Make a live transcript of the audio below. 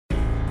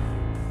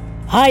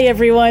Hi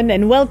everyone,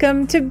 and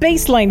welcome to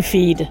Baseline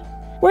Feed.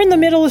 We're in the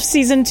middle of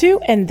Season 2,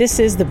 and this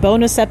is the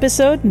bonus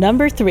episode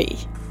number 3.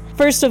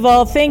 First of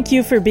all, thank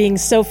you for being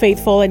so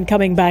faithful and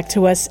coming back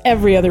to us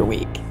every other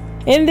week.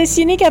 In this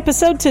unique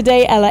episode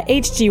today, a la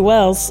H.G.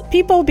 Wells,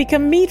 people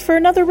become meat for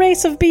another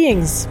race of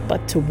beings,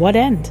 but to what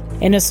end?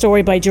 In a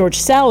story by George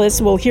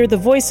Salis, we'll hear the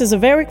voices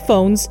of Eric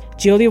Phones,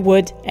 Julia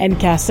Wood, and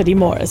Cassidy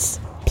Morris.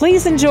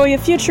 Please enjoy a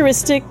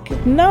futuristic,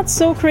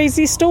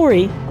 not-so-crazy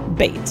story,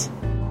 Bait.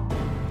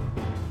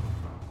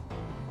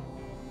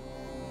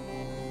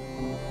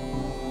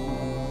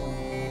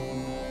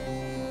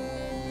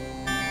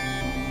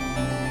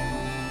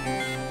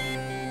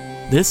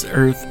 This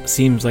Earth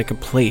seems like a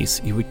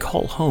place you would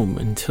call home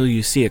until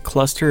you see a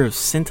cluster of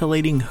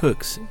scintillating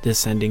hooks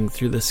descending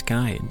through the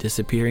sky and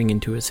disappearing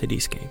into a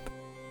cityscape.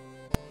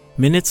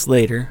 Minutes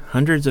later,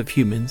 hundreds of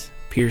humans,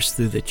 pierced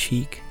through the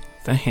cheek,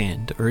 the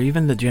hand, or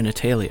even the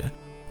genitalia,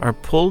 are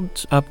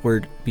pulled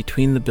upward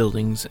between the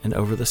buildings and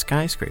over the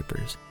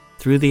skyscrapers,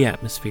 through the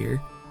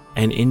atmosphere,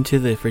 and into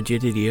the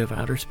frigidity of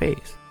outer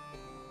space.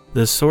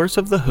 The source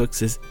of the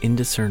hooks is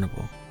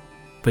indiscernible,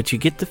 but you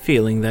get the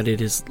feeling that it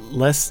is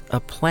less a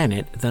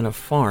planet than a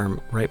farm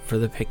ripe for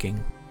the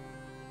picking.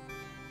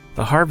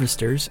 The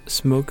harvesters,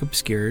 smoke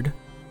obscured,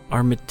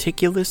 are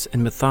meticulous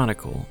and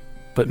methodical,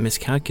 but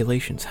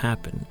miscalculations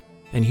happen,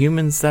 and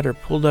humans that are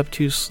pulled up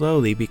too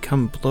slowly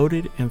become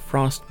bloated and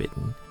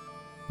frostbitten,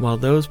 while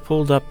those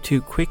pulled up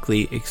too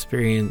quickly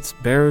experience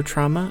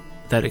barotrauma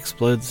that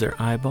explodes their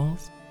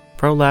eyeballs,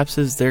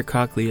 prolapses their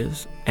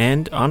cochleas,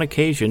 and, on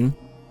occasion,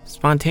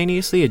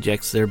 spontaneously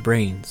ejects their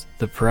brains,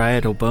 the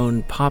parietal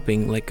bone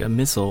popping like a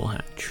missile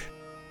hatch.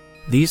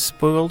 These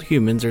spoiled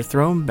humans are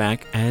thrown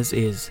back as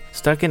is,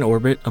 stuck in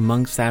orbit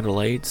among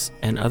satellites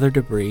and other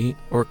debris,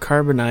 or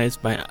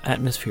carbonized by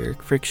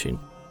atmospheric friction.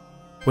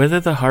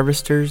 Whether the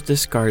harvesters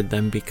discard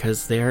them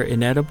because they are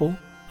inedible,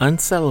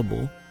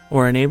 unsellable,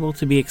 or unable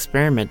to be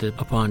experimented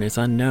upon is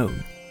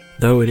unknown,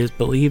 though it is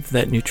believed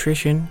that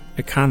nutrition,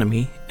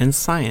 economy, and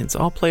science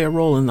all play a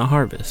role in the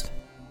harvest.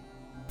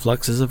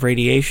 Fluxes of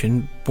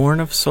radiation, born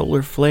of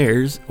solar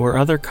flares or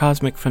other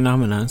cosmic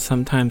phenomena,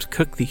 sometimes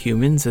cook the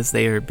humans as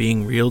they are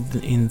being reeled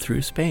in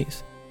through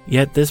space.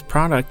 Yet this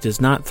product is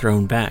not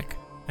thrown back.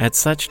 At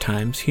such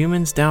times,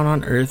 humans down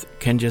on Earth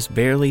can just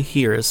barely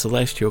hear a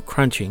celestial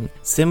crunching,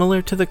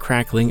 similar to the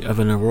crackling of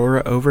an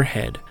aurora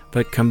overhead,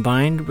 but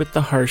combined with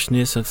the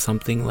harshness of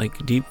something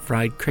like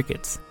deep-fried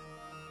crickets.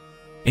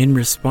 In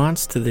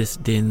response to this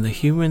din, the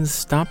humans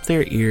stop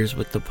their ears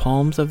with the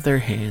palms of their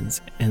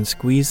hands and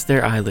squeeze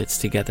their eyelids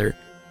together,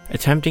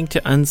 attempting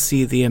to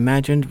unsee the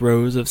imagined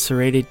rows of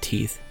serrated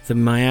teeth, the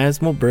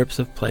miasmal burps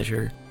of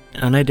pleasure,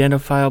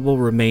 unidentifiable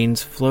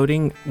remains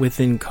floating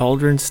within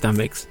cauldron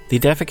stomachs, the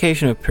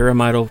defecation of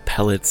pyramidal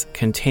pellets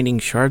containing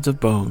shards of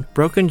bone,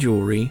 broken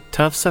jewelry,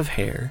 tufts of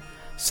hair,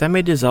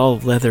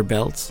 semi-dissolved leather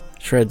belts,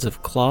 shreds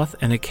of cloth,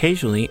 and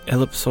occasionally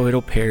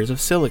ellipsoidal pairs of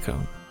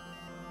silicone.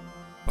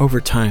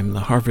 Over time, the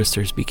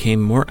harvesters became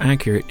more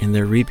accurate in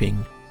their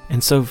reaping,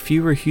 and so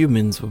fewer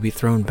humans will be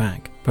thrown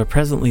back. But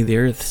presently the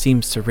Earth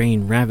seems to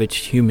rain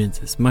ravaged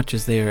humans as much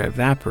as they are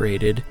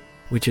evaporated,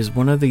 which is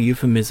one of the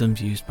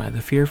euphemisms used by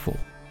the fearful.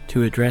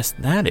 To address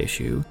that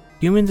issue,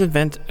 humans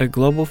invent a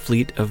global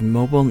fleet of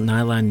mobile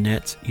nylon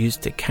nets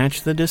used to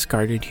catch the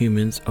discarded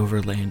humans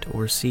over land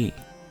or sea.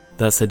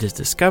 Thus it is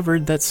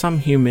discovered that some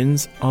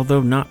humans,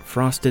 although not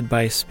frosted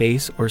by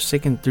space or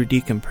sickened through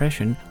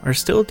decompression, are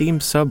still deemed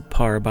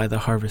subpar by the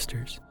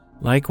harvesters.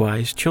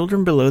 Likewise,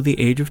 children below the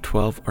age of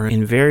 12 are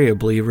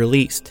invariably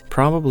released,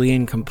 probably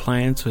in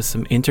compliance with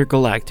some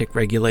intergalactic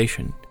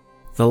regulation.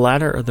 The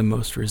latter are the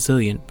most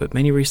resilient, but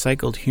many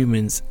recycled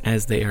humans,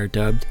 as they are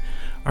dubbed,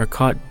 are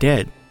caught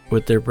dead,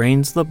 with their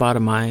brains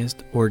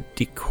lobotomized or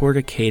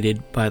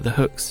decorticated by the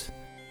hooks,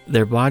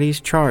 their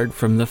bodies charred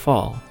from the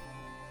fall.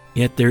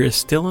 Yet there is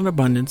still an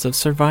abundance of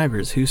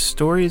survivors whose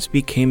stories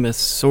became a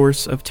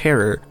source of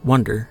terror,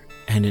 wonder,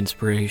 and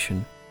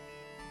inspiration.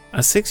 A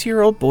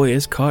 6-year-old boy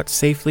is caught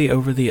safely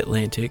over the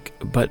Atlantic,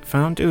 but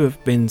found to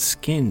have been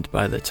skinned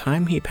by the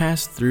time he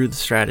passed through the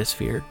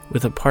stratosphere,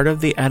 with a part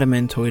of the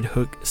adamantoid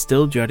hook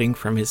still jutting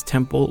from his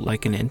temple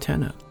like an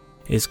antenna.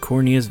 His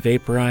corneas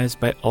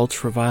vaporized by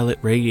ultraviolet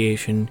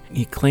radiation,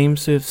 he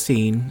claims to have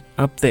seen,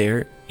 up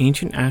there,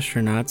 ancient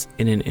astronauts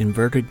in an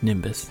inverted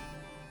nimbus.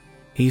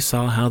 He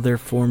saw how their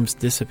forms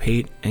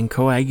dissipate and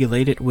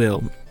coagulate at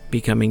will,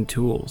 becoming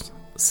tools,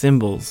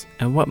 symbols,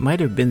 and what might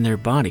have been their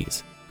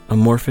bodies,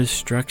 amorphous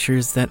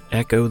structures that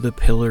echo the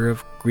pillar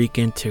of Greek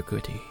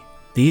antiquity.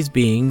 These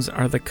beings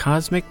are the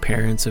cosmic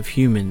parents of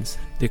humans,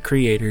 the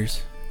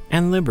creators,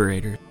 and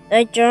liberators.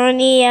 The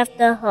journey of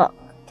the hook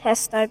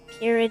tests our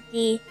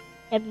purity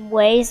and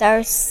weighs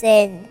our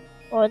sin,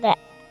 for the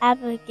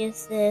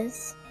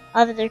abysses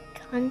of their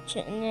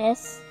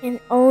consciousness can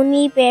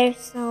only bear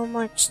so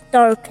much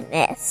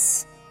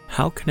darkness.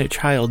 How can a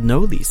child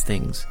know these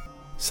things?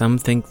 Some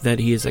think that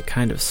he is a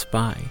kind of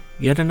spy,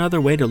 yet another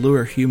way to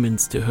lure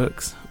humans to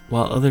hooks,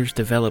 while others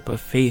develop a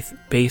faith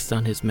based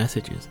on his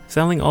messages,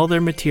 selling all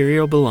their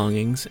material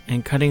belongings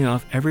and cutting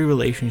off every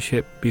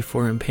relationship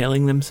before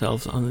impaling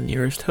themselves on the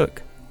nearest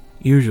hook,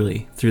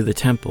 usually through the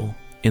temple,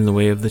 in the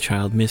way of the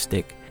child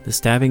mystic, the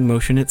stabbing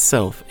motion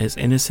itself as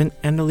innocent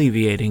and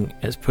alleviating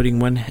as putting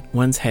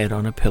one's head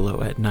on a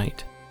pillow at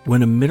night.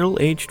 When a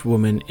middle-aged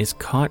woman is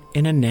caught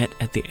in a net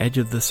at the edge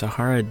of the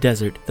Sahara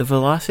Desert, the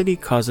velocity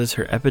causes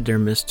her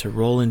epidermis to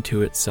roll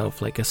into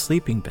itself like a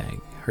sleeping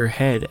bag, her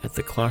head at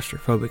the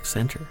claustrophobic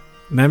center.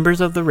 Members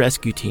of the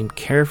rescue team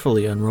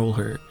carefully unroll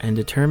her and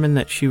determine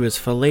that she was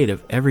filleted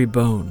of every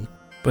bone,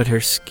 but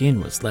her skin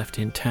was left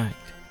intact,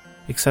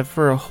 except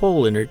for a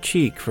hole in her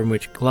cheek from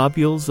which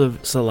globules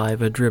of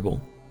saliva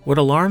dribble. What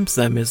alarms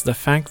them is the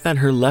fact that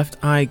her left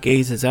eye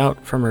gazes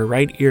out from her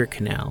right ear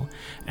canal,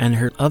 and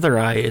her other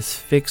eye is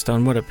fixed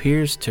on what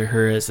appears to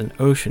her as an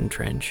ocean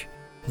trench,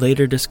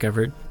 later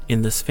discovered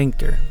in the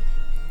sphincter.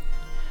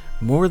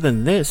 More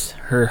than this,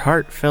 her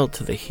heart fell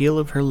to the heel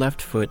of her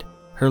left foot,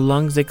 her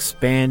lungs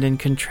expand and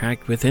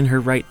contract within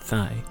her right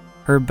thigh,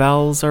 her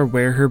bowels are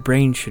where her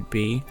brain should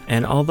be,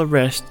 and all the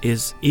rest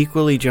is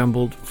equally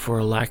jumbled for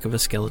a lack of a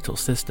skeletal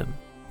system.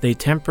 They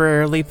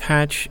temporarily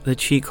patch the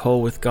cheek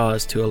hole with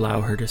gauze to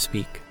allow her to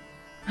speak.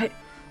 I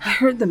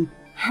heard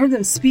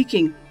them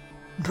speaking,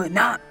 but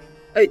not...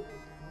 I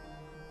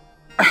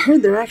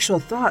heard their actual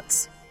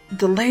thoughts,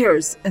 the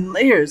layers and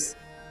layers,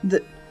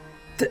 the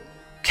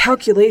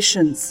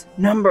calculations,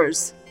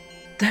 numbers.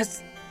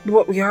 That's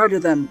what we are to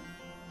them.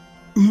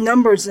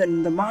 Numbers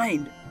in the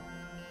mind.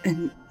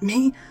 And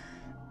me,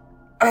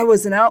 I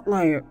was an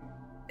outlier,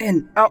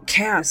 an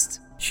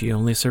outcast. She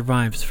only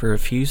survives for a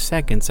few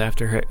seconds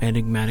after her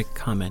enigmatic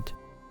comment,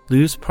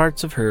 loose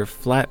parts of her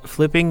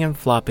flipping and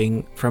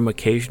flopping from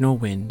occasional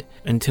wind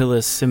until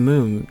a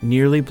simoom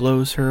nearly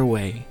blows her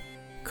away.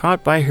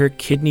 Caught by her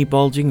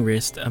kidney-bulging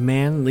wrist, a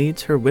man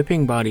leads her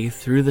whipping body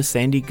through the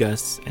sandy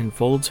gusts and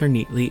folds her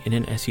neatly in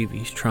an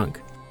SUV's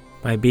trunk.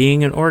 By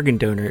being an organ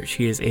donor,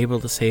 she is able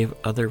to save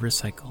other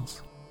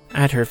recycles.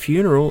 At her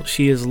funeral,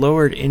 she is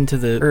lowered into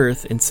the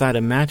earth inside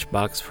a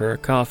matchbox for a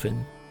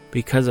coffin.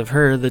 Because of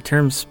her, the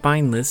term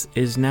spineless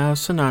is now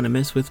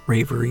synonymous with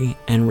bravery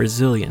and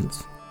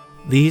resilience.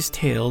 These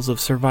tales of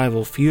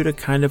survival feud a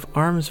kind of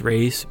arms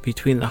race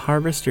between the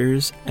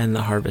harvesters and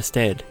the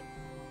harvested.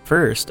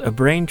 First, a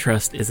brain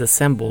trust is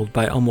assembled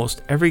by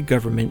almost every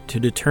government to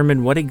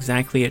determine what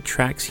exactly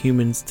attracts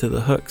humans to the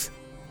hooks.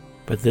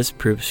 But this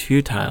proves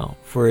futile,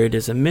 for it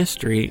is a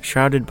mystery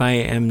shrouded by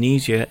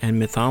amnesia and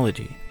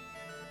mythology.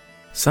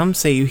 Some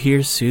say you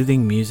hear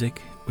soothing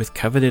music, with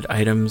coveted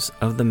items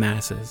of the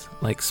masses,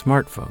 like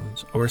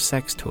smartphones or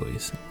sex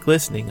toys,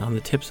 glistening on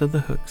the tips of the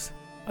hooks.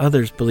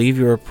 Others believe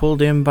you are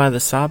pulled in by the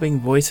sobbing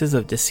voices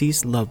of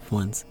deceased loved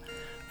ones,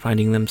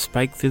 finding them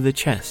spiked through the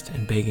chest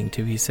and begging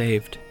to be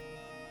saved.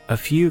 A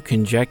few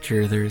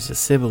conjecture there is a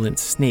sibilant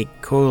snake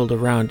coiled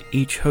around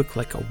each hook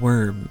like a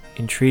worm,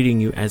 entreating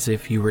you as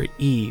if you were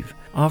Eve,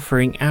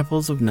 offering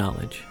apples of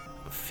knowledge,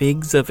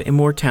 figs of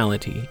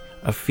immortality,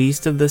 a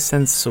feast of the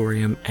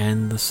sensorium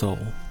and the soul.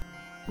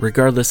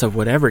 Regardless of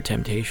whatever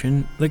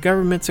temptation, the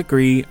governments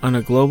agree on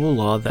a global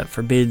law that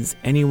forbids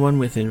anyone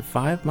within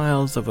 5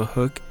 miles of a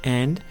hook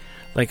and,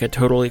 like a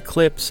total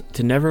eclipse,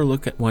 to never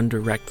look at one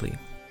directly.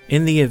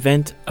 In the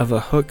event of a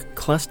hook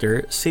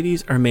cluster,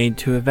 cities are made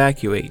to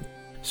evacuate.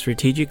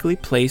 Strategically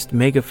placed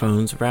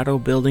megaphones rattle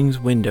buildings'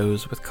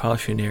 windows with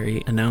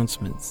cautionary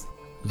announcements.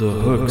 The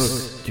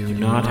hooks do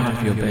not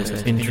have your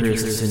best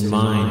interests in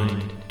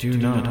mind. Do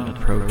not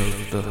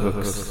approach the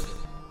hooks.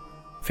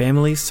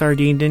 Families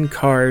sardined in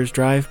cars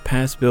drive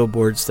past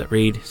billboards that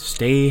read,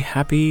 "Stay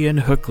happy and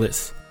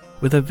hookless,"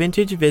 with a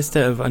vintage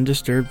vista of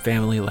undisturbed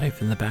family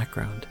life in the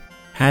background.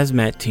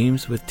 Hazmat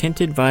teams with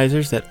tinted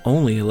visors that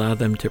only allow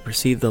them to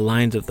perceive the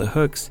lines of the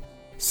hooks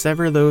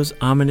sever those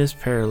ominous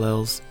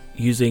parallels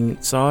using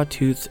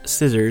saw-toothed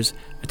scissors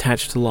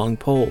attached to long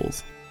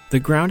poles. The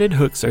grounded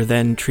hooks are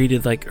then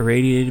treated like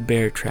irradiated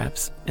bear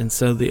traps, and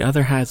so the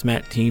other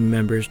hazmat team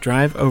members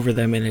drive over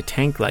them in a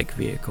tank-like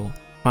vehicle,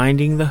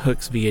 finding the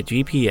hooks via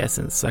GPS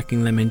and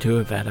sucking them into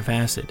a vat of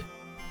acid.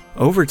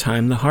 Over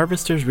time, the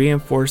harvesters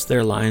reinforce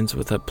their lines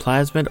with a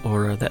plasmid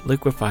aura that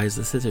liquefies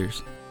the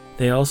scissors.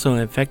 They also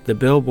infect the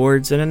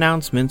billboards and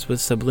announcements with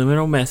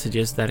subliminal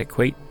messages that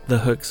equate the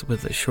hooks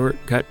with a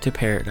shortcut to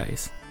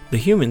paradise. The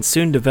humans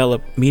soon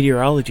develop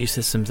meteorology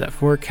systems that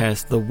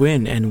forecast the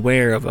when and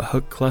where of a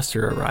hook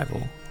cluster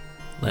arrival.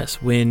 Less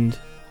wind,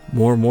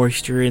 more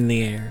moisture in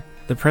the air,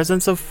 the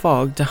presence of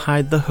fog to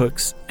hide the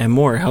hooks, and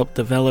more help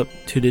develop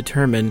to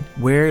determine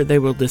where they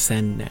will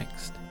descend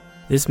next.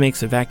 This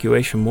makes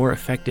evacuation more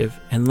effective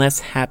and less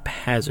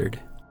haphazard.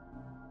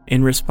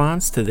 In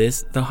response to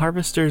this, the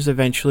harvesters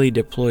eventually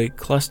deployed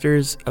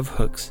clusters of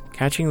hooks,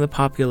 catching the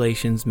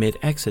populations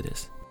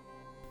mid-exodus.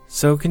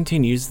 So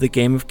continues the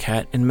game of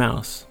cat and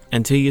mouse,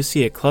 until you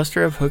see a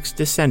cluster of hooks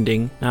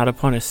descending not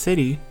upon a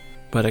city,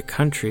 but a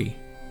country,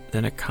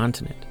 then a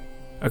continent.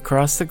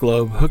 Across the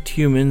globe, hooked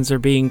humans are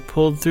being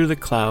pulled through the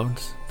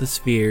clouds, the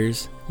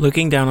spheres,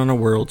 looking down on a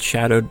world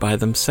shadowed by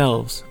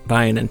themselves,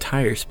 by an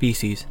entire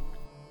species.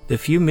 The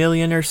few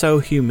million or so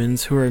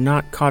humans who are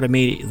not caught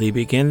immediately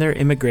begin their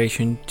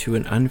immigration to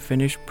an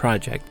unfinished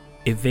project,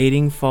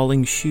 evading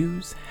falling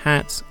shoes,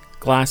 hats,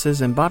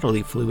 glasses, and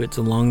bodily fluids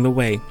along the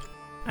way.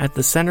 At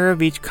the center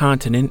of each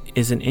continent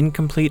is an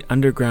incomplete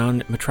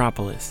underground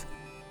metropolis.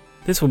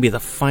 This will be the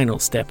final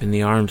step in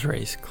the arms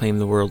race, claim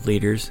the world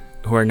leaders,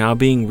 who are now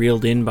being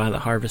reeled in by the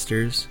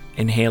harvesters,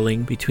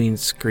 inhaling between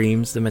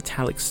screams the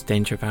metallic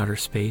stench of outer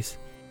space.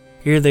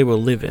 Here they will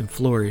live and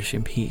flourish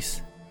in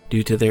peace.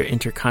 Due to their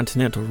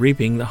intercontinental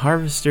reaping, the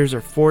harvesters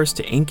are forced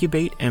to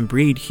incubate and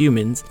breed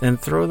humans, then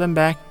throw them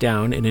back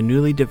down in a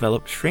newly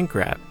developed shrink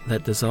wrap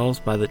that dissolves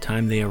by the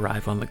time they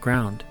arrive on the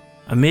ground.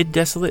 Amid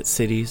desolate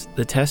cities,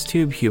 the test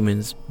tube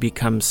humans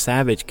become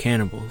savage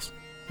cannibals,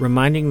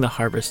 reminding the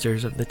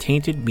harvesters of the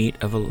tainted meat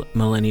of a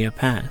millennia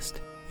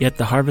past. Yet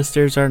the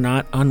harvesters are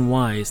not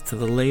unwise to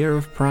the layer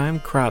of prime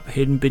crop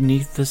hidden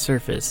beneath the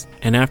surface,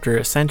 and after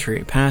a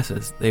century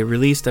passes, they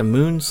released a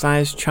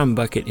moon-sized chum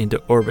bucket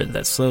into orbit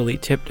that slowly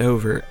tipped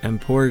over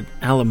and poured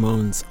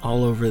alamones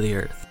all over the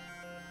earth.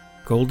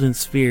 Golden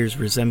spheres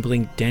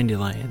resembling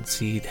dandelion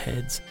seed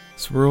heads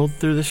swirled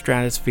through the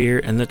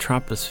stratosphere and the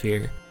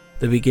troposphere,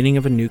 the beginning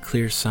of a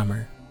nuclear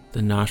summer.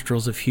 The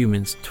nostrils of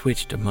humans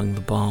twitched among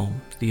the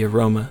balm, the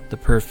aroma, the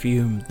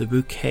perfume, the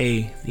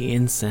bouquet, the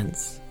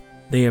incense.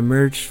 They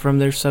emerged from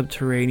their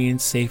subterranean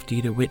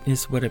safety to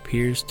witness what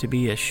appears to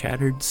be a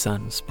shattered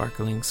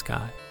sun-sparkling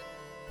sky.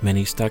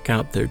 Many stuck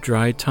out their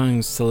dry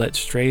tongues to let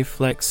stray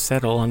flecks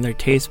settle on their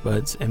taste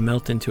buds and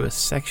melt into a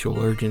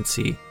sexual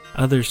urgency.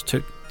 Others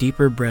took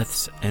deeper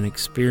breaths and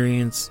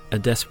experienced a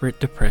desperate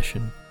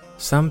depression.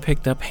 Some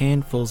picked up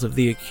handfuls of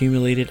the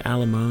accumulated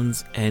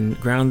alamones and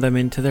ground them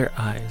into their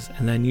eyes,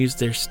 and then used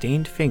their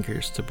stained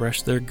fingers to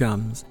brush their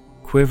gums,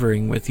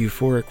 quivering with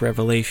euphoric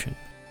revelation.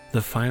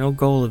 The final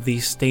goal of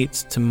these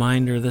states to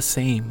mind are the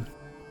same.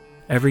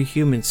 Every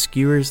human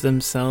skewers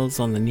themselves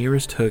on the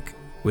nearest hook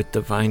with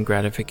divine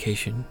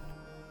gratification.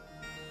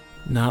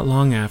 Not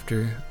long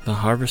after, the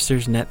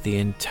harvesters net the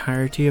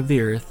entirety of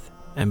the earth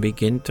and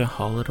begin to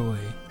haul it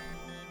away.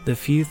 The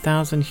few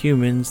thousand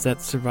humans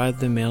that survive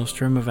the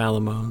maelstrom of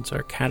alamones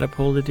are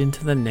catapulted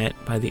into the net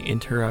by the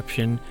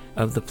interruption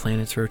of the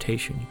planet's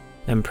rotation,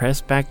 then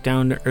pressed back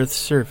down to Earth's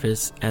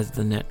surface as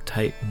the net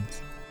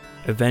tightens.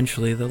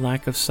 Eventually, the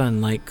lack of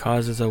sunlight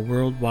causes a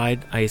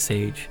worldwide ice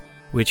age,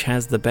 which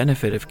has the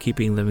benefit of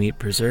keeping the meat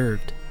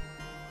preserved.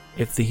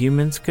 If the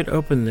humans could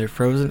open their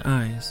frozen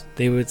eyes,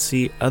 they would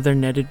see other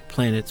netted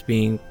planets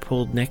being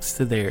pulled next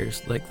to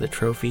theirs like the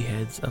trophy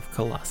heads of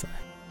colossi.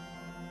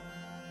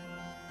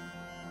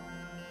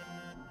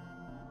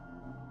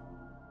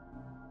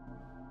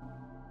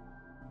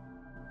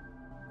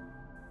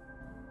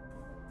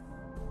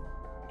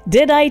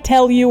 Did I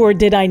tell you or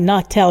did I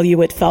not tell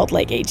you it felt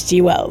like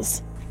H.G.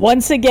 Wells?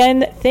 Once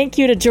again, thank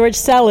you to George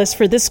Salas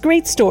for this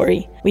great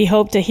story. We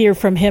hope to hear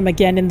from him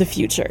again in the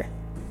future.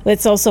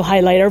 Let's also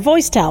highlight our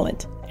voice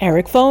talent: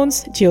 Eric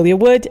Phones, Julia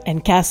Wood,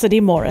 and Cassidy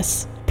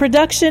Morris.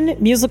 Production,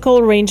 musical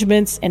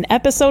arrangements, and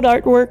episode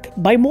artwork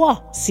by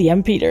moi,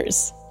 CM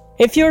Peters.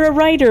 If you're a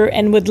writer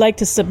and would like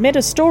to submit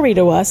a story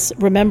to us,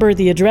 remember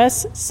the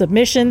address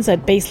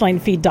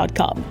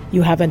submissions@baselinefeed.com.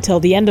 You have until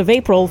the end of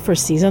April for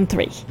Season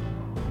 3.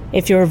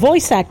 If you're a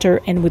voice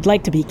actor and would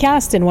like to be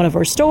cast in one of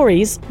our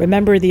stories,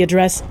 remember the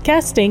address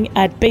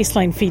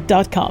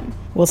casting@baselinefeed.com.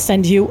 We'll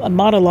send you a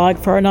monologue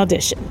for an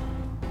audition.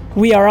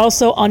 We are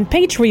also on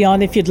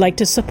Patreon if you'd like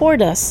to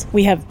support us.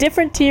 We have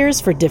different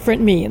tiers for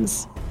different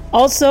means.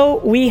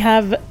 Also, we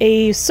have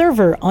a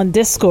server on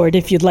Discord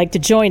if you'd like to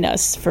join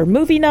us for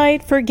movie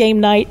night, for game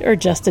night, or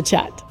just to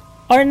chat.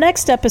 Our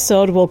next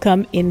episode will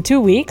come in 2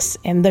 weeks.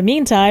 In the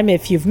meantime,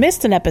 if you've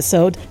missed an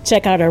episode,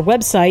 check out our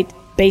website,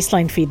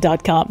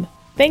 baselinefeed.com.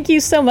 Thank you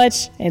so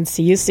much, and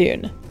see you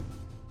soon.